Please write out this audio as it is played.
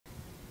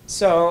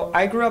So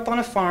I grew up on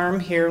a farm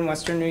here in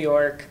Western New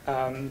York.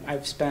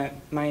 I've spent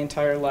my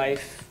entire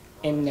life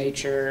in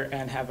nature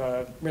and have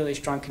a really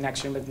strong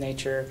connection with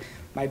nature.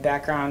 My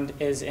background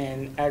is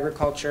in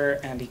agriculture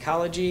and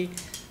ecology.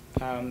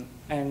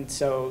 And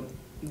so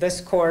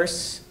this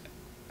course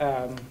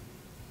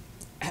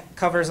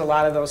covers a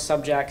lot of those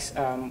subjects.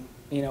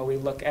 We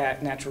look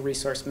at natural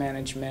resource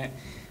management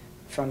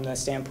from the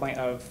standpoint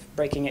of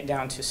breaking it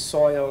down to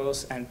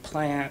soils and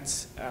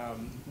plants,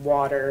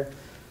 water,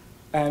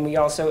 and we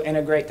also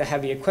integrate the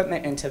heavy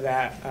equipment into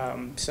that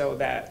so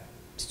that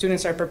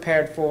students are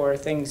prepared for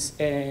things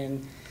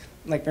in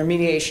like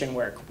remediation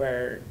work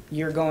where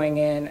you're going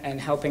in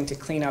and helping to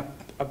clean up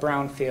a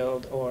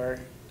brownfield or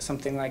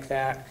something like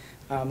that,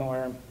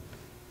 or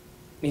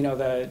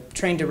the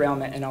train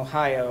derailment in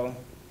Ohio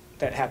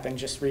that happened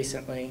just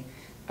recently.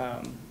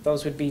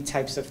 Those would be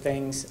types of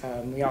things.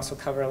 We also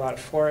cover a lot of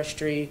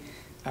forestry.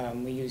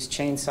 We use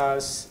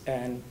chainsaws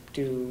and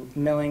do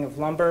milling of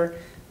lumber.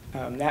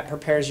 That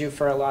prepares you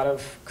for a lot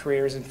of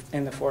careers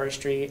in the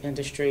forestry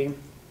industry.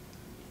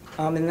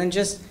 And then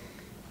just,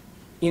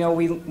 we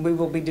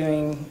will be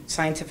doing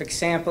scientific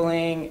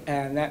sampling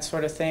and that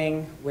sort of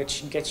thing,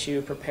 which gets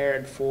you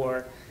prepared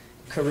for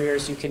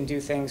careers. You can do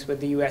things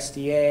with the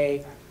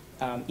USDA,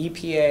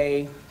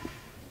 EPA,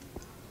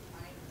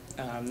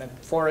 the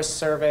Forest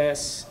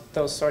Service,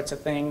 those sorts of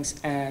things.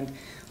 And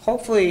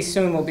hopefully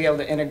soon we'll be able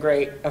to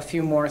integrate a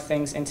few more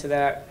things into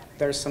that.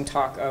 There's some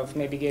talk of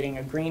maybe getting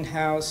a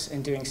greenhouse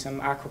and doing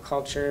some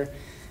aquaculture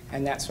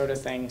and that sort of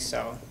thing.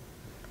 So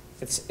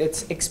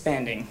it's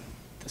expanding,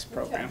 this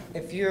program.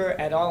 If you're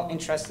at all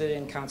interested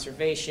in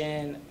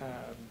conservation,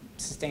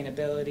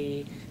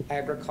 sustainability,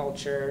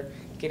 agriculture,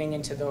 getting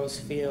into those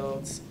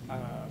fields,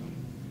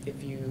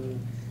 if you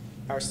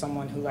are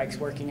someone who likes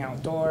working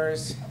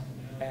outdoors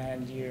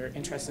and you're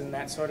interested in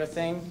that sort of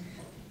thing,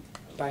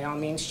 by all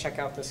means check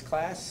out this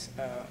class.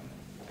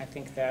 I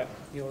think that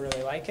you'll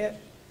really like it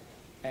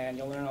and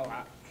you'll learn a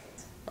lot.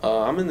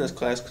 I'm in this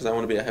class because I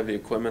want to be a heavy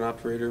equipment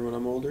operator when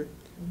I'm older.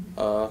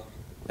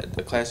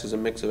 The class is a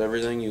mix of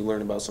everything. You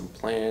learn about some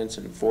plants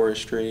and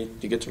forestry.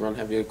 You get to run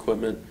heavy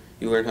equipment.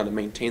 You learn how to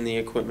maintain the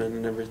equipment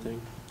and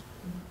everything.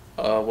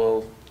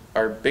 Well,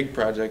 our big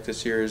project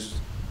this year is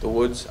the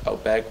woods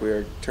out back. We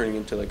are turning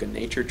into like a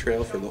nature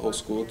trail for the whole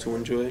school to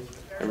enjoy.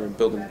 And we're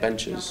building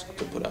benches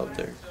to put out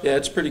there. Yeah,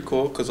 it's pretty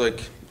cool because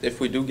like if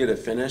we do get it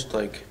finished,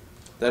 like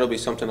that'll be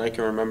something I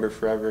can remember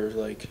forever.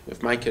 Like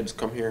if my kids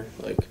come here,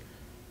 like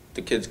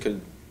the kids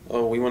could,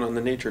 oh, we went on the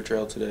nature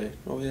trail today.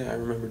 Oh yeah, I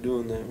remember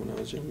doing that when I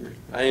was younger.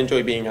 I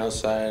enjoy being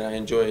outside. I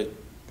enjoy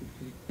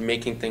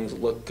making things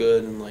look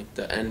good and like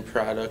the end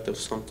product of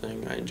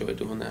something. I enjoy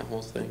doing that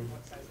whole thing.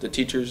 The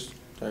teachers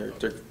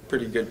they're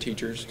pretty good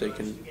teachers. They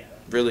can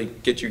really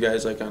get you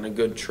guys like on a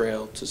good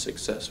trail to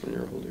success when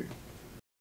you're older.